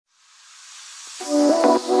Be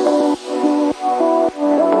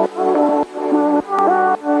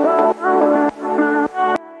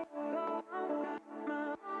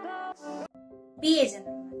a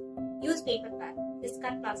gentleman. Use paper bag.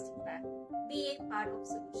 Discard plastic bag. Be a part of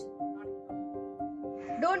solution, not a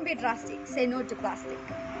problem. Don't be drastic. Say no to plastic.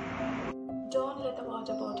 Don't let the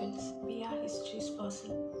water bottles be our history's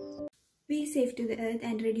fossil. Be safe to the earth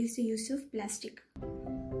and reduce the use of plastic.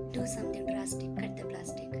 Do something drastic. Cut the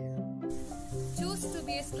plastic. Choose to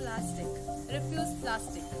be plastic. Refuse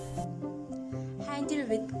plastic. Handle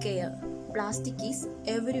with care. Plastic is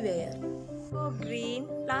everywhere. Go green.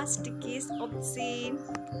 Plastic is obscene.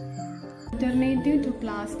 Alternative to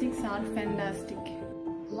plastics are fantastic.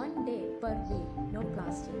 One day per week, no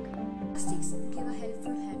plastic. Plastics give a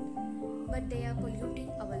helpful hand, but they are polluting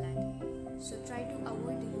our land. So try to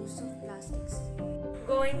avoid the use of plastics.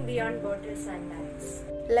 Going beyond bottles and bags.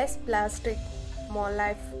 Less plastic, more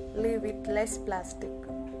life. Live with less plastic.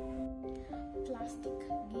 Plastic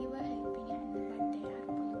give a helping hand, but they are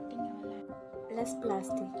polluting our land. Less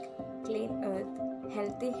plastic, clean earth,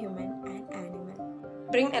 healthy human and animal.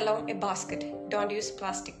 Bring along a basket. Don't use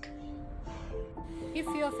plastic. If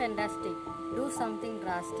you are fantastic, do something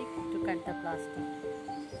drastic to cut the plastic.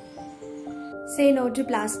 Say no to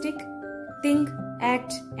plastic. Think,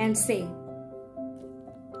 act, and say.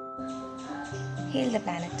 Heal the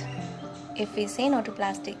planet. If we say no to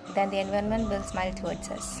plastic, then the environment will smile towards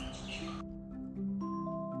us.